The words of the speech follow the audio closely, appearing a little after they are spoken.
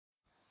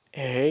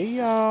Hey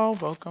y'all,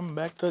 welcome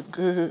back to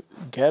Good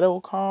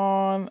Ghetto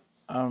Con.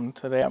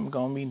 Today I'm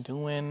gonna be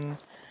doing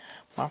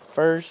my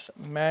first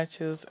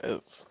matches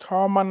as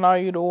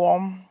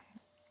termanitor,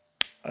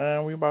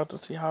 and we about to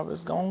see how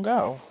it's gonna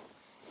go.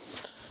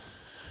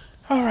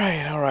 All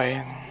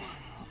right.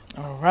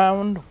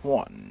 Round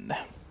one.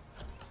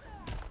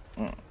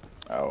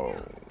 Oh,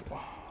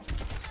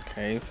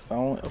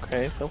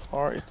 so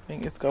far it's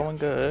going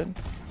good.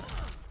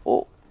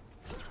 Oh,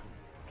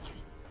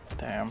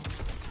 damn.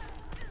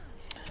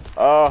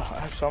 Oh,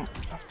 I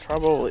have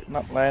trouble with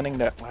not landing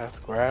that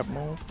last grab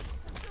move.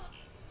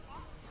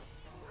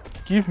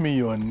 Give me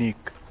your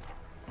nick.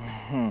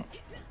 Oh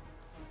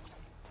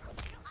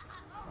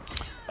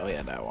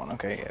yeah, that one.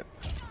 Okay, yeah.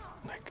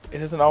 Like it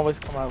doesn't always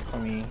come out for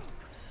me.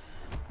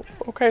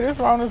 Okay, this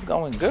round is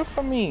going good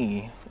for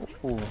me.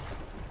 Ooh.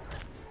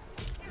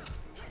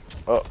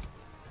 Oh,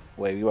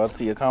 wait, you about to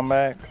see a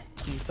comeback?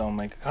 Please don't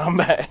make a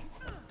comeback.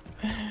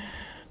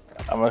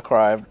 I'm gonna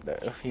cry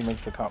if he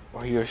makes a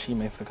or he or she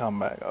makes a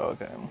comeback. Oh,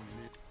 okay.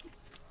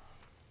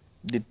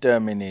 The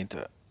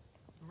Terminator.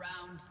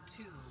 Round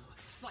two,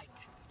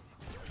 fight.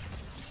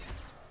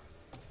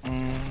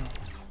 Mm,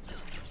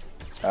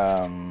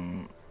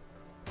 um,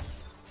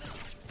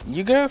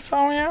 you good,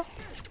 Sonya?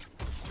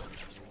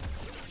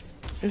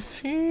 Is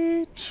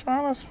he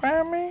trying to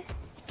spam me?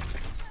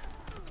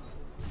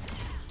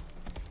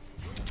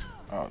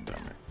 Oh,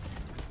 damn it.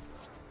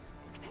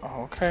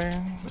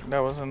 Okay, that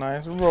was a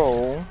nice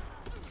roll.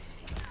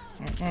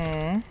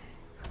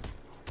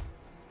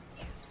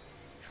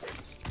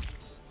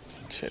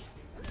 Shit.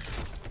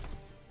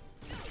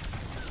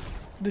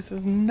 This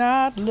is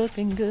not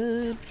looking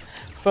good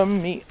for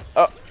me.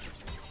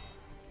 I'm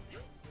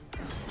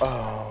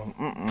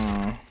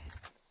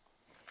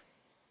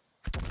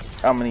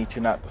gonna need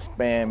you not to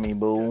spam me,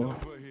 boo.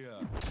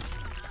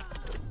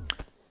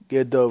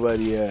 Get over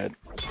here.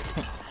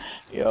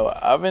 Yo,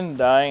 I've been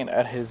dying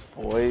at his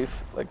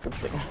voice, like the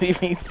things he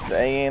be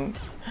saying,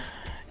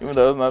 even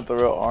though it's not the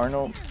real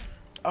Arnold.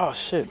 Oh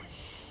shit.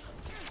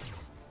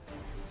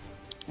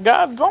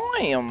 God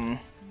damn.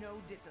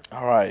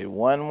 Alright,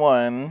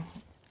 1-1.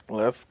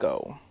 Let's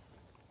go.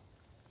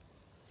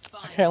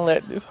 I can't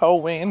let this hoe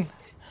win.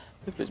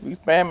 This bitch be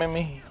spamming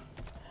me.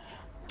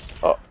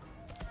 Oh.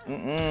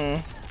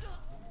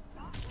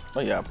 Oh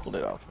yeah, I pulled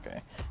it off.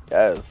 Okay.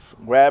 Yes.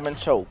 Grab and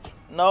choke.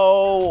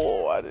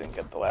 No, I didn't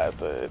get the last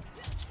hit.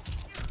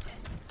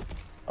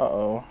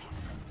 Uh-oh.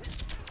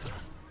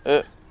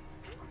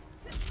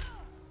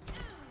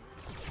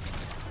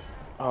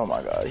 Oh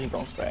my god, he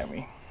gonna spam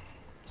me.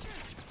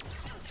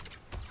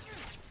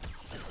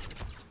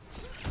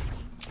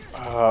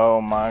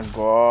 Oh my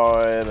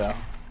god.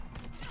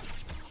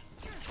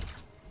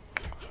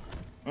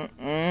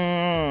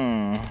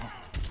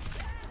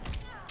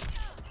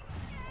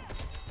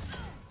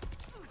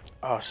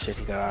 Oh shit,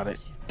 he got out of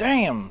it.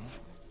 Damn.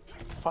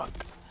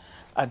 Fuck.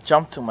 I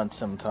jump too much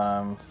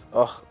sometimes.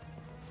 Ugh.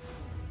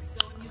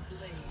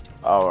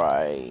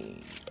 Alright.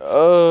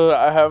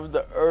 I have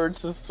the urge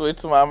to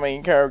switch to my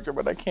main character,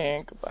 but I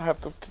can't because I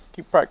have to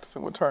keep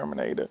practicing with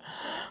Terminator.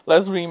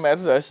 Let's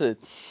rematch that shit.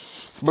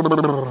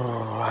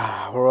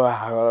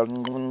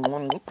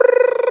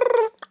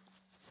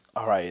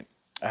 Alright.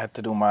 I have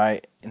to do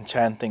my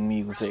enchanting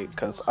music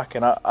because I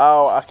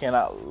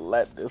cannot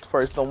let this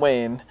person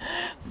win.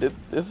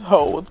 This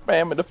hoe is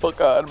spamming the fuck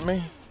out of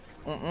me.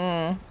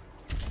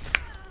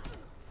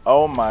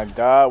 Oh my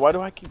god, why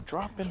do I keep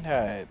dropping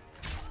that?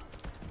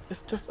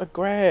 It's just a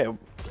grab.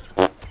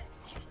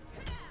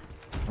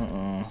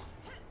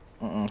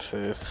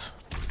 Sis.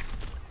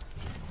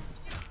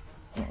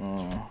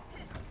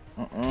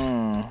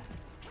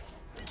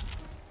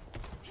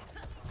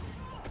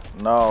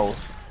 No,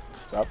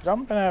 stop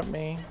jumping at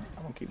me.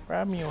 I'm gonna keep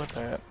grabbing you with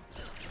that.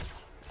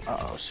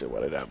 Oh shit, why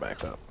did I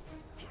back up?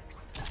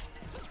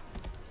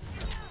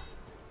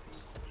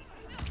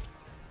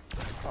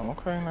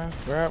 Okay, nice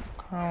grab.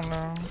 Calm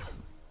down.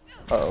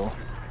 Uh-oh.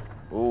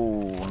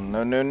 Ooh,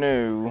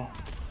 no.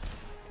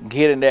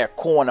 Get in that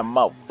corner,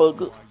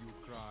 motherfucker.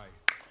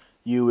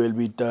 You will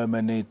be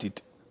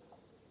terminated.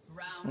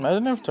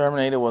 Imagine if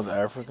Terminator was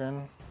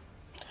African.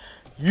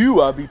 You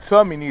will be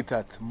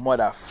terminated,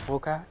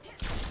 motherfucker.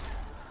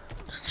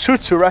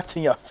 Shoot you right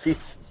in your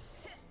face.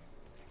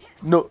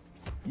 No,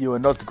 you will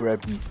not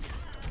grab me.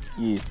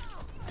 Yes.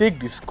 Take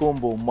this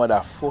combo,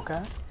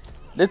 motherfucker.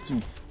 Let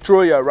me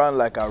throw you around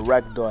like a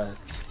rag doll.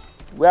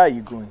 Where are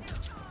you going?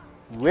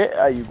 Where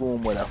are you going,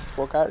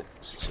 motherfucker?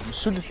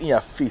 Shoot this in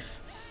your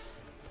face.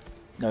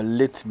 Now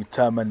let me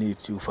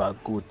terminate you for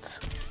good.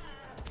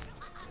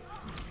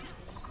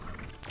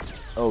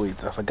 Oh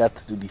wait, I forgot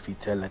to do the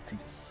fatality.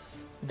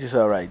 It is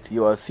alright.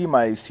 You will see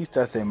my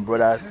sisters and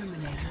brothers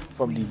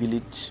from the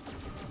village.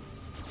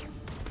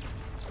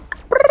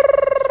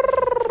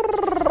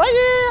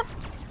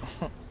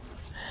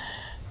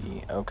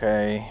 Yeah,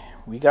 okay.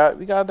 We got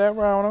that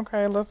round.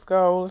 Okay, let's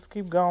go. Let's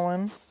keep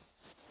going.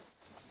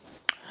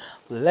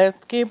 Let's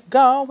keep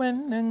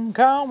going and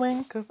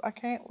going, cause I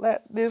can't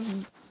let this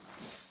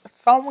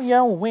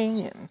Sonya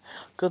win.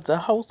 Cause the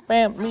host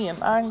spammed me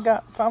and I ain't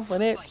got time for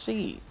that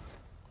shit.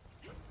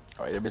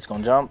 Alright, that bitch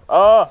gonna jump.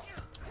 Oh!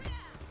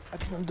 I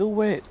didn't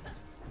do it.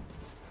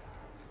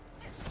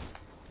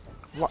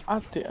 Well, I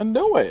didn't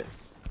do it.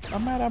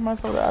 I'm mad at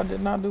myself that I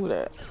did not do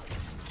that.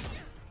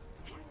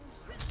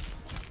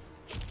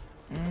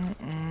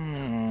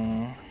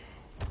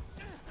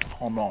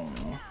 Hold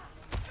on.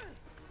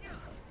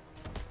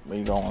 Where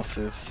you going,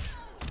 sis?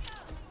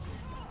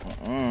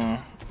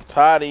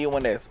 Tired of you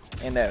in that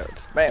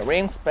spam,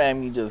 ring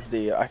spam you just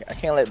did. I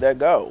can't let that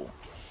go.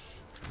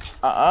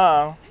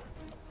 Let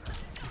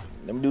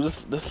me do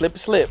the slippy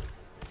slip.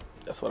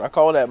 That's what I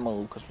call that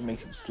move, because it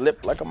makes you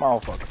slip like a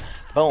motherfucker.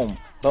 Boom,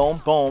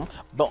 boom, boom,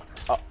 boom.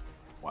 Oh,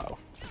 wow.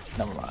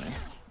 Never mind.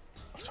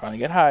 I was trying to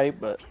get hype,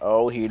 but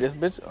oh, here this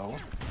bitch. Oh,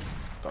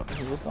 thought this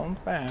was gonna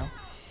spam.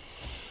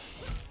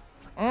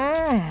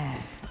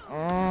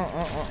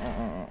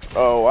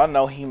 Oh, I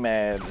know he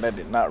mad. That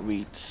did not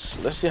reach.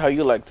 Let's see how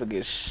you like to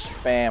get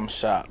spam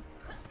shot.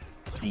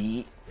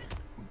 Beat.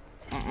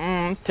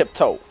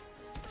 Tiptoe.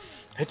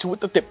 Hit you with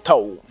the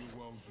tiptoe.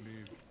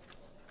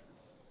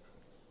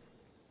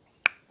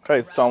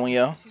 Okay,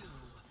 Sonya.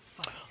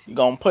 You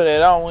gonna put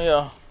it on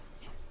ya?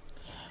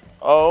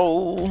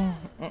 Oh.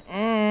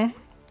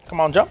 Come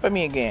on, jump at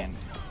me again.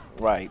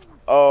 Right.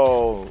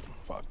 Oh,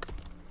 fuck.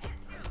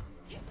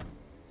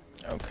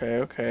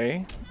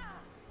 Okay.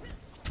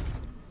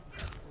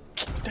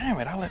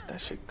 Damn it, I let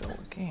that shit go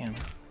again.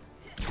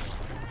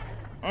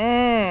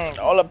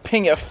 All up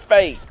in your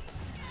face.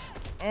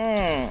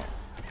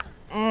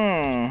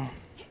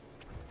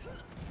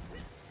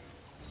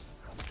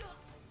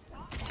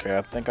 Okay,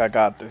 I think I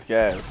got this.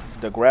 Yes,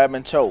 the grab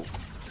and choke.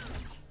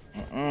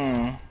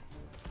 Damn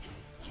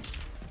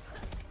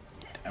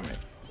it.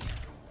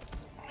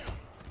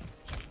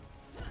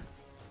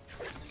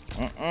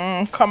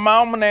 Come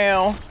on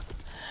now.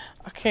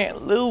 I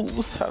can't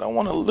lose. I don't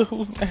want to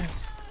lose now.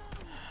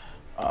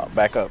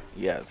 Back up.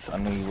 Yes, I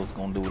knew you was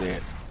gonna do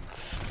that.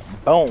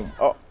 Boom.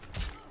 Oh.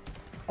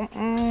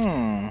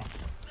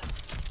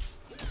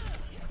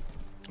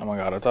 Oh my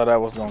god, I thought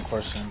that was gonna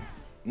crush him.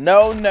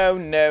 No.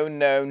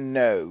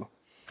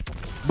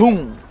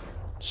 Boom.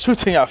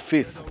 Shoot in your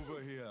face.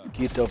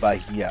 Get over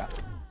here.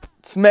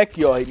 Smack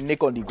your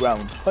neck on the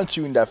ground. Punch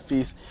you in the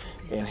face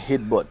and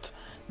headbutt.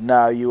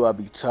 Now you will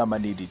be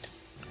terminated.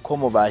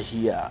 Come over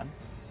here.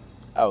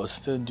 I will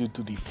send you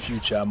to the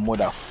future,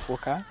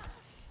 motherfucker.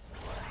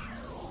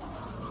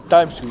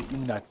 Time to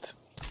eat that.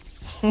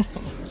 I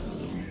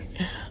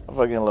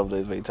fucking love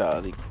this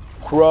fatality.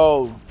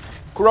 Crawl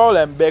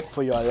and beg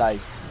for your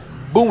life.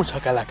 Boom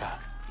chakalaka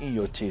in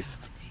your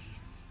chest.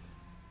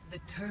 The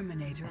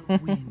Terminator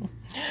wins.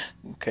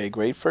 Okay,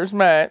 great first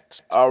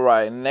match. All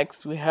right,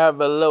 next we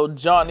have a little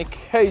Johnny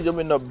Cage up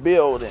in the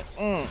building.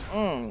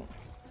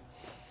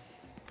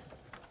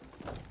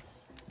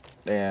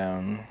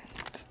 Damn,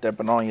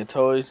 stepping on your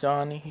toys,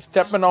 Johnny. He's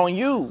stepping on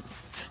you.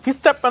 He's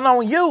stepping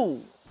on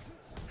you.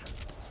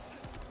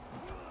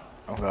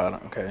 Oh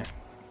god, okay.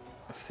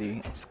 Let's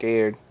see, I'm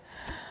scared.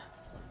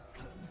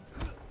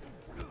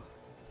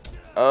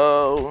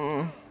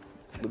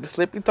 The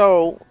slippy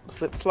toe,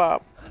 slip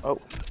slop. Oh,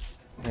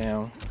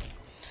 damn.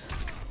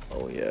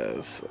 Oh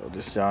yes,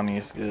 this Johnny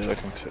is good.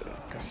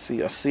 I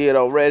see it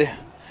already.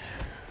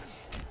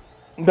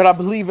 But I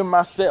believe in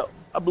myself.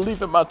 I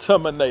believe in my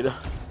Terminator.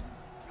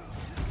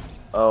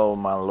 Oh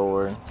my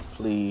lord,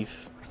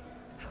 please.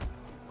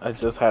 I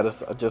just had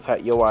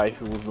your wife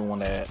who was doing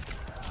that.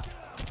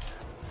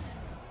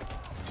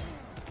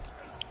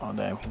 Oh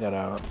damn, he got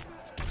out.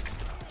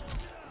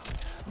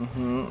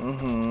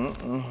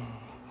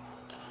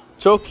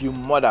 Choke you,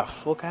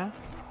 motherfucker.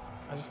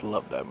 I just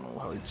love that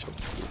move, how he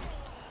chokes you.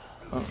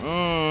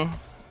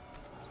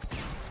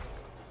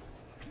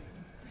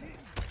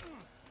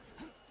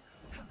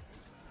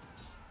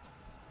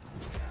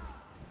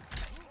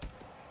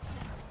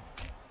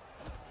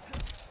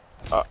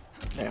 Oh,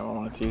 damn, I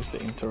wanted to use the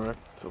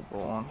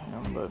interactable on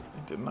him, but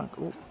he did not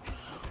go.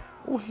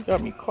 Oh, he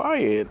got me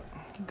quiet.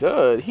 He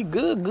good.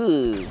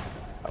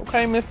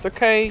 Okay, Mr.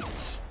 Cage.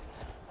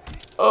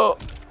 Oh,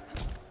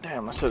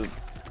 damn, I should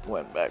have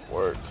went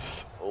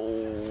backwards.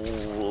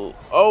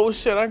 Oh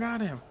shit, I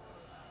got him.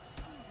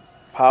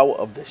 Power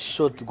of the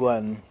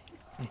shotgun.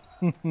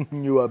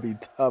 You will be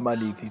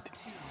terminated.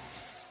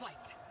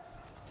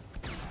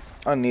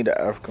 I need an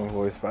African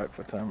voice back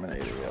for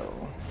Terminator,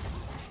 yo.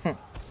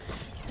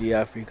 The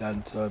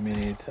African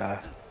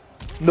Terminator.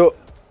 No,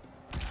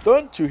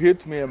 don't you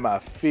hit me in my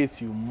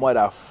face, you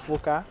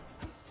motherfucker.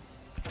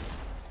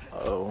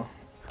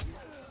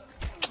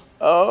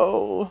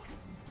 Oh.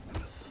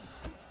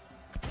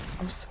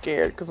 I'm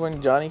scared because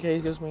when Johnny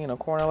Cage gets me in a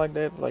corner like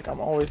that, like I'm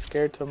always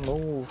scared to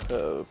move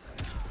because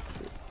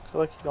I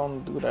feel like he's gonna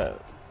do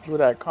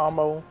that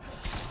combo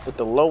with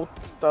the low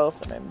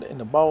stuff and then in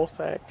the ball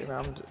sack, and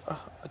I'm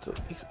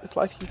just, it's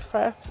like he's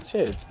fast as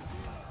shit.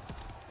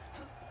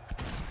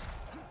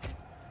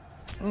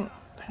 Damn,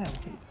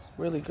 he's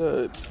really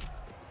good.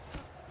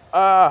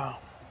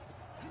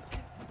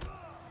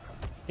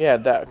 Yeah,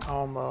 that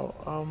combo.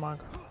 Oh my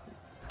god.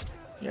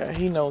 Yeah,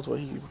 he knows what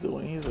he's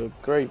doing. He's a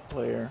great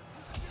player.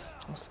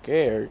 I'm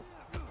scared.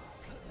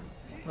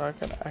 But I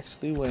can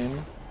actually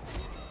win.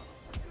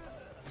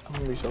 I'm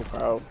gonna be so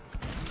proud.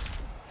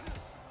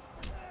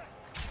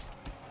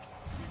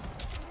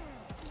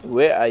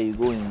 Where are you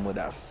going with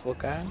that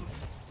fucker?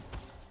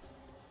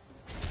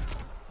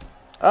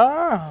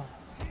 Ah!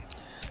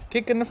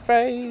 Kick in the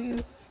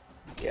face.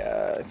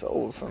 Yeah, it's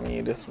over for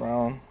me this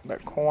round.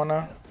 That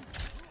corner.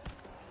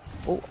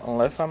 Oh,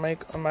 unless I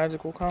make a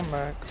magical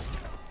comeback.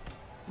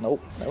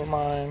 Nope, never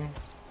mind.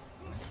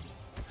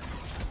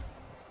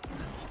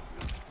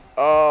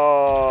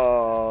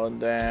 Oh,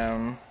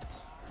 damn.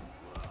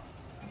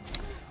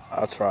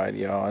 I tried,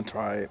 y'all. I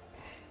tried.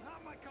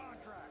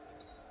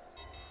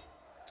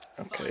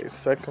 Okay,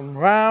 second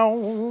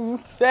round.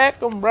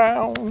 Second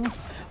round.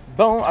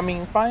 Boom. I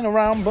mean, final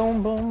round.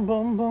 Boom, boom,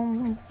 boom,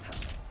 boom.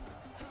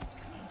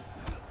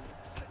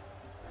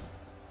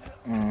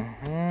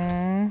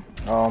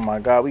 Oh my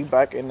god, we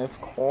back in this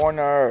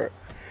corner.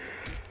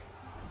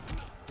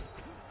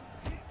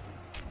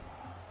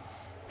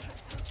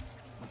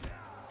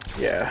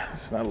 Yeah,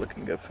 it's not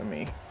looking good for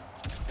me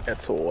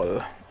at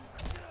all.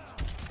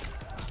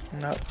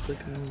 Not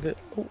looking good.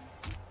 Oh,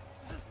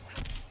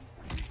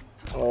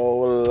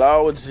 oh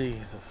Lord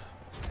Jesus.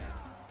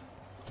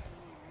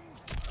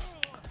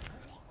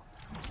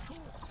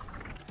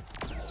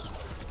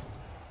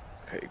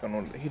 Okay,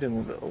 he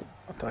didn't do the, oh,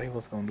 I thought he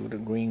was gonna do the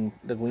green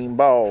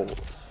balls.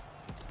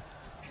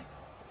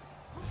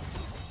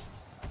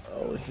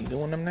 Oh, he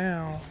doing them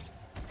now.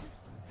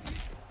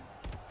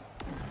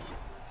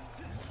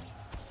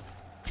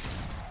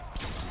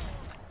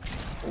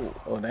 Ooh,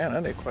 oh damn,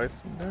 that did quite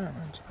some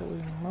damage.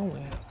 Holy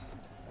moly.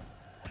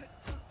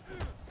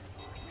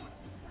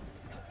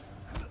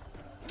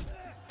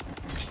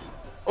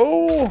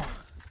 Oh!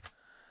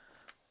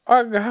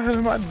 I got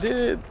him, I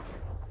did.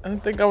 I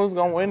didn't think I was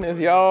gonna win this,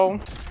 y'all.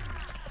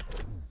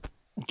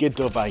 Get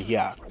over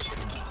here.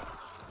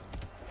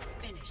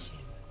 Finish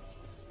him.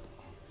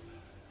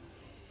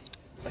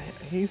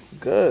 He's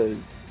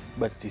good.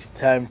 But it's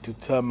time to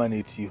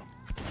terminate you.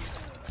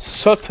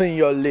 Shorten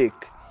your leg.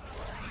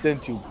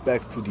 Send you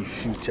back to the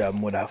future,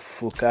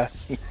 motherfucker.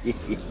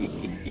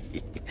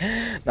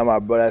 Now my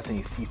brothers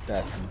and sisters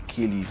will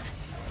kill you.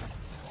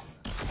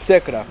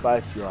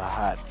 Sacrifice your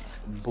heart.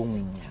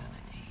 Boom.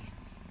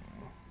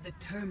 The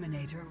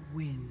Terminator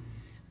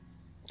wins.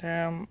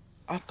 Damn,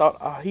 I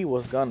thought he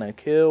was gonna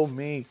kill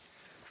me.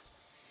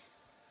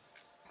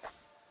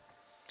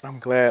 I'm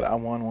glad I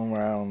won one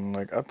round.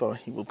 Like, I thought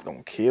he was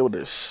gonna kill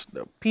the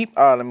peep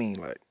out of me.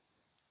 Like,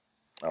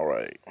 all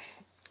right.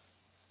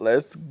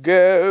 Let's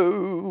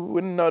go.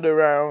 Another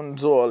round,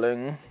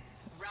 darling.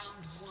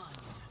 Round one,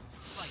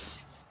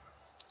 fight.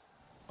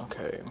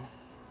 Okay.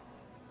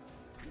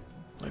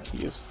 Like,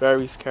 he is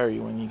very scary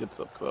when he gets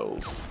up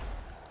close.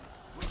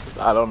 'Cause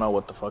I don't know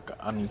what the fuck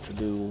I need to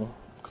do.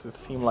 Because it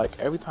seemed like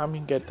every time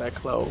you get that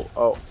close,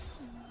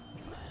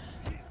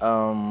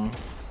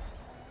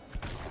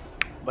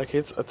 like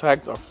his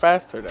attacks are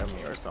faster than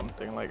me or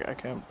something. Like, I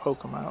can't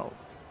poke him out.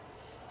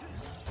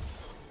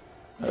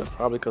 That's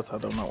probably because I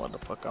don't know what the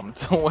fuck I'm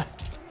doing.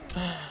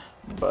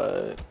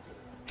 But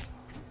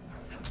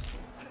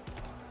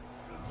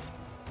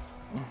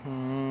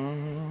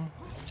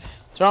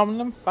throwing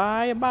them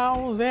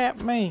fireballs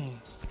at me.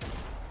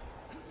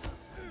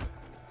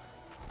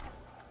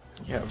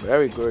 Yeah,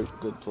 very good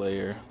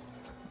player.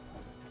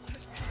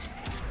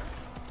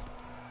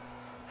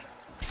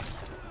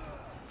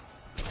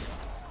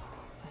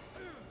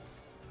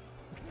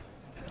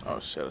 Oh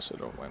shit, I should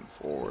have went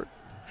forward.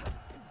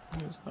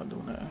 He's not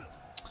doing that.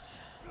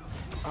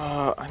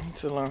 I need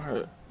to learn her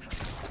to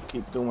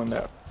keep doing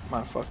that.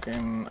 My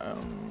fucking,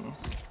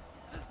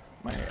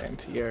 my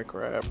anti-air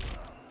crap.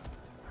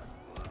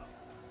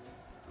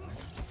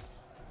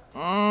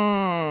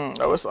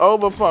 Oh, it's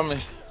over for me.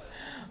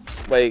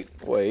 Wait.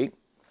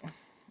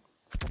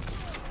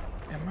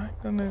 Am I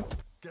gonna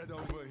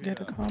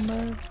get a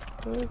combat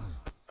for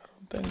this? I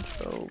don't think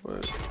so,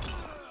 but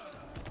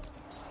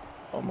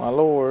oh my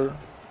lord.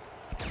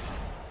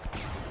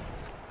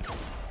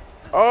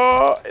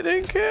 Oh, it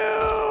didn't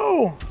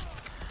kill!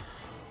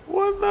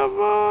 What the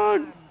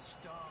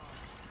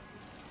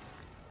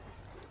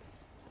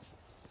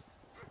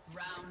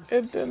fuck?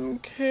 It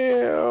didn't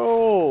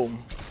kill.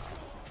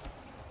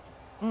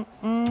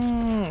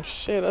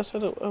 Shit, I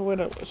should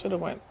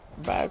have went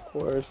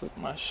backwards with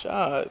my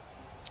shot.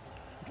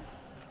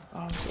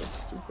 I'm so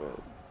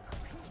stupid.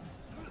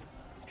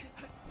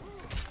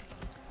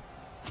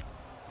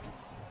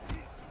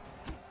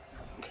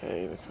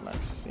 Okay, this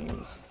match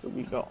seems to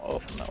be going.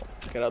 Oh no!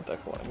 Get out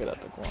that corner! Get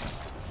out the corner!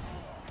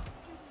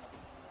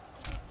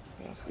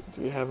 Yes,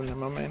 do we have any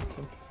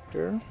momentum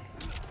here?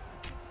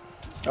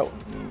 Oh.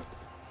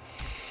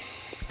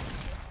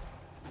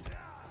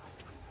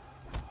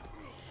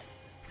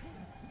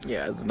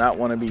 Yeah, I do not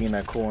want to be in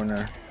that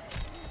corner.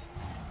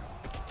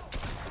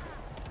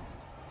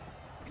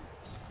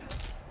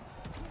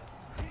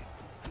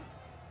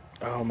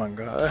 Oh my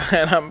god,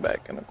 and I'm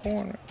back in the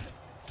corner.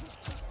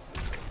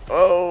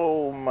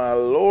 Oh my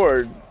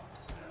lord.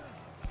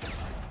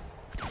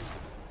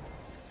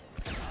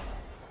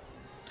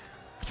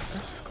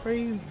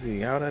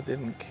 crazy how that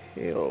didn't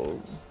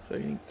kill. So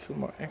you need 2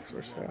 more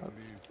extra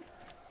shots.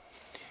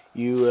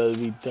 You will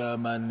be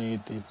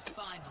terminated.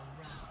 Final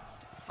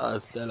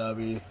round. Hasta la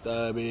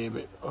vista,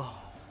 baby. Oh.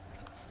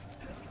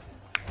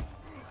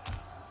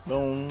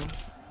 Boom.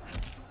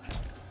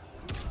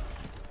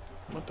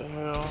 What the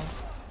hell?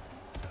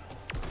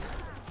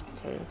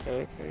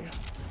 Okay.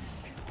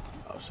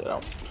 Oh shit,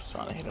 I'm just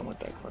trying to hit him with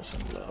that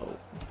crushing blow.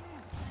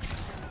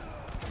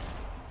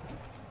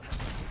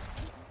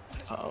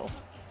 Uh-oh.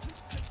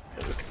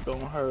 This is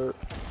gonna hurt.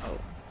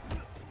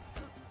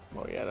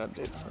 Oh yeah, that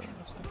did hurt.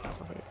 That's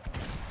half of it.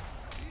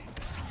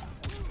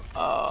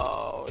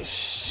 Oh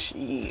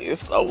shit,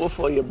 it's over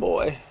for you,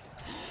 boy.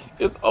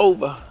 It's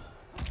over.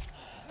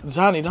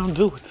 Johnny, don't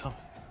do it to me.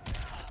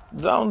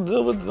 Don't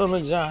do it to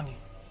me, Johnny.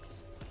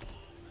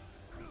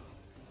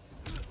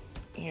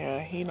 Yeah,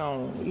 he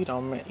don't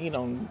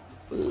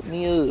fuck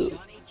me up.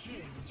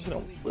 He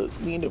don't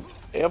fuck me the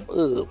F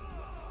up.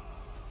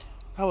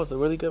 That was a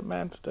really good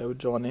match though,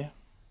 Johnny.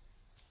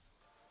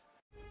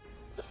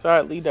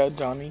 Sadly, that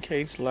Johnny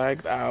Cage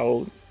lagged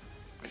out,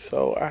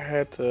 so I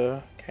had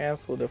to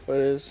cancel the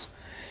footage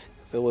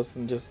because it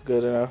wasn't just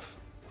good enough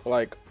for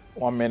like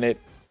 1 minute,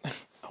 a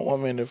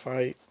 1 minute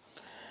fight.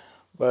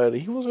 But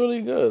he was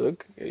really good.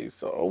 Okay,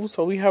 so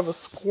we have a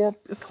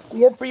scorpion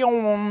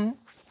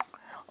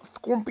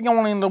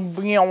in the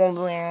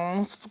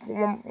building.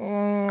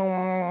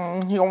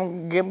 He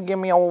gonna give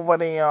me over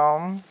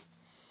there.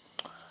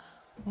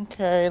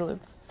 Okay,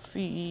 let's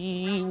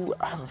see.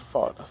 I haven't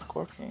fought a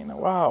scorpion in a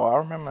while. I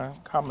remember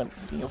Comet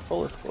being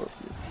full of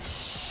scorpions.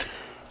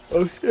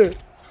 Oh shit.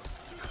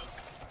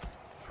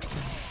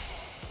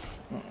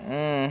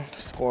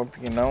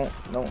 Scorpion,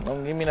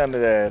 don't give me none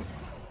of that.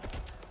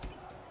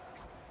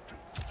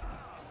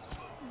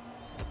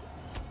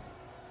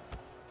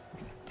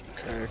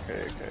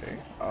 Okay.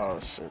 Oh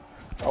shit.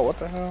 Oh, what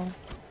the hell?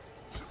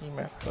 He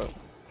messed up.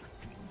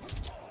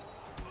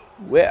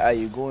 Where are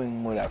you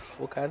going,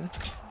 motherfucker?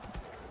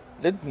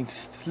 Let me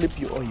slip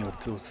you on your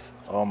toes.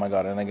 Oh my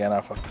god, and again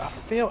I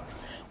failed.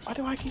 Why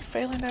do I keep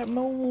failing that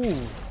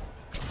move?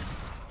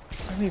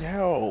 I need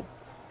help.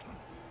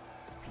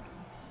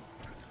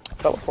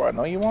 Teleport, I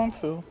know you want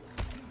to.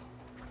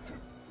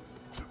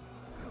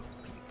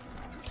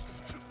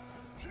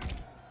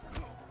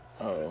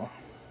 Oh.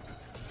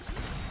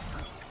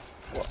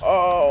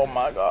 Oh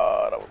my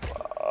god.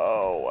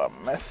 Oh,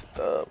 I messed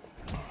up.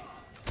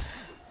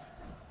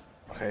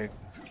 Okay.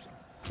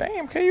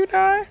 Damn, can you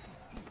die?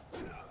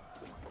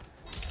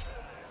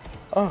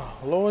 Oh,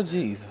 Lord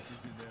Jesus.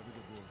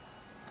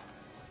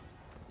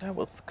 That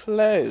was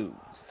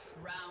close.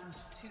 Round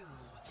 2.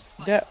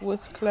 Fight. That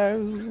was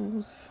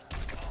close.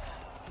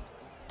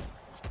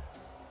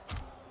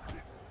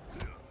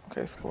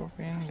 Okay,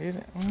 Scorpion did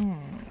it.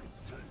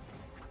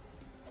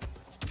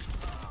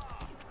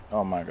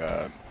 Oh my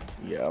god.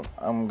 Yeah,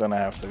 I'm gonna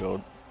have to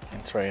go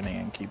in training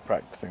and keep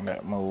practicing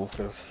that move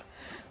because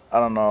I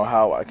don't know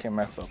how I can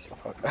mess up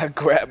that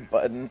grab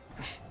button.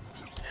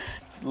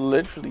 It's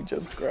literally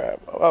just grab.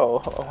 Oh,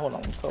 hold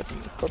on.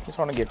 Scorpion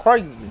trying to get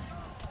crazy.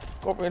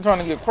 Scorpion trying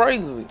to get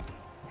crazy.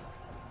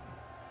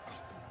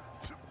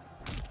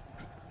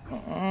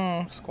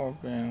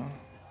 Scorpion.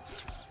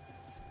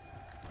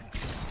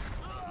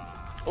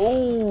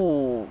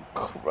 Ooh,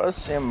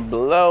 crushing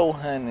blow,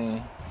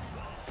 honey.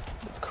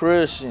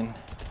 Crushing.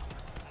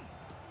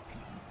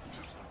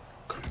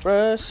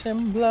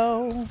 Crushing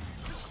blow.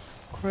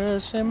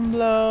 Crushing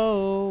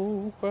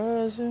blow.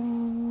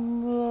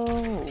 Crushing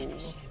blow.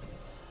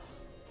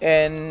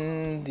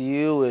 And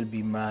you will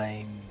be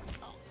mine.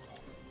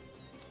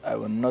 I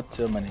will not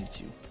terminate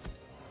you.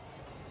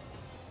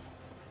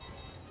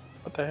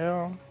 What the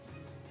hell?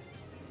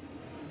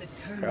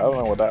 Okay, I don't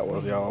know what that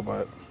was, y'all,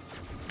 but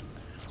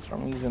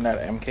I'm using that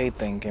MK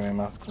thing came in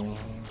my screen.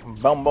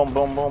 Boom, boom,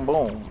 boom, boom,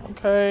 boom.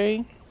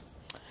 Okay.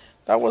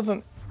 That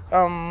wasn't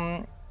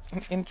an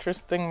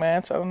interesting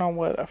match. I don't know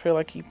what. I feel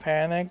like he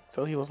panicked,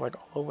 so he was like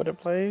all over the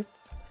place.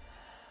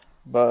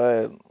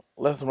 But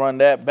let's run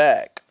that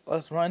back.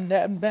 Let's run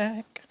that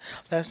back.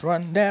 Let's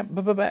run that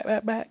back.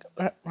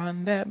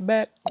 Run that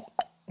back.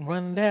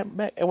 Run that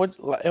back. It would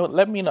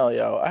let me know,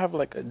 y'all. I have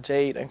like a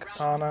Jade and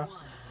Katana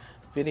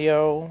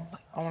video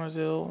I want to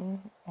do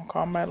on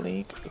Combat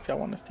League. If y'all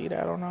want to see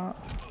that or not.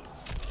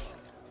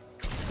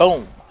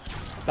 Boom.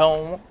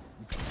 Boom.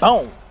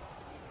 Boom.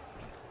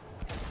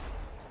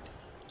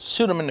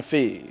 Shoot him in the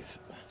face.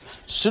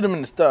 Shoot him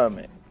in the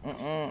stomach.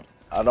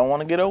 I don't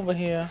want to get over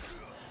here.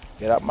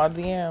 Get out my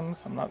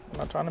DMs. I'm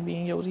not trying to be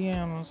in your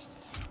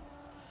DMs.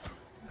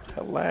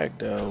 That lag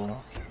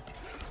though.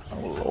 Oh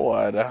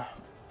Lord.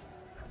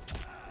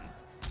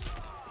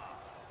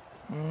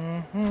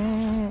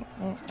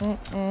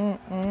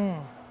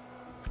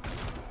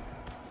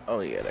 Oh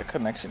yeah, that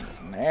connection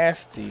is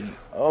nasty.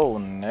 Oh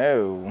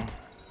no.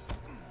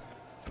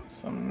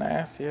 Some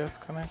nasty ass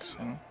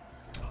connection.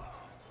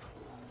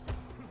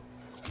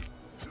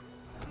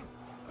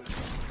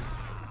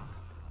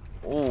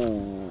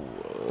 Ooh,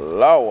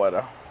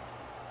 Lord.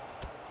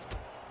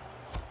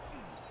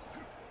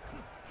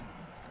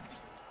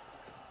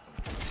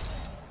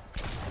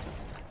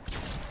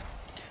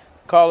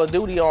 Call of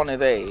Duty on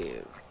his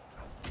ass.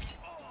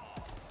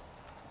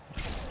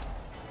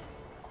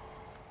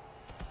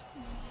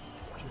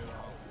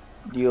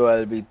 You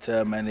will be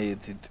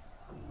terminated.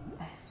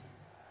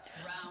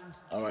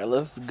 Alright,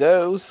 let's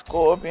go,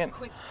 Scorpion.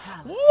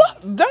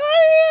 What?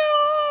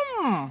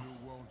 Damn!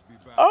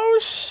 Oh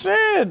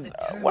shit!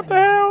 What the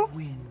hell?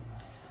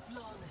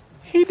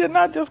 He did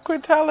not just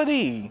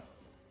quitality.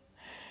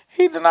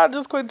 He did not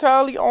just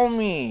quitality on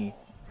me.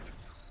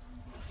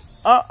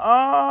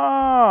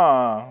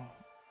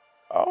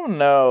 Oh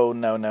no,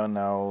 no, no,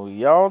 no.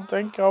 Y'all,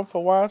 thank y'all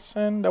for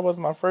watching. That was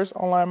my first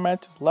online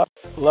matches.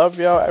 Love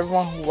y'all,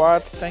 everyone who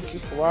watched. Thank you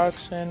for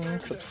watching.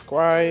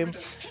 Subscribe.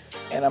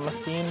 And I'm gonna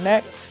see you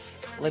next.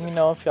 Let me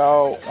know if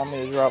y'all want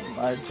me to drop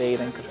my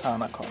Jade and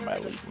Katana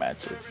Combat League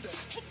matches.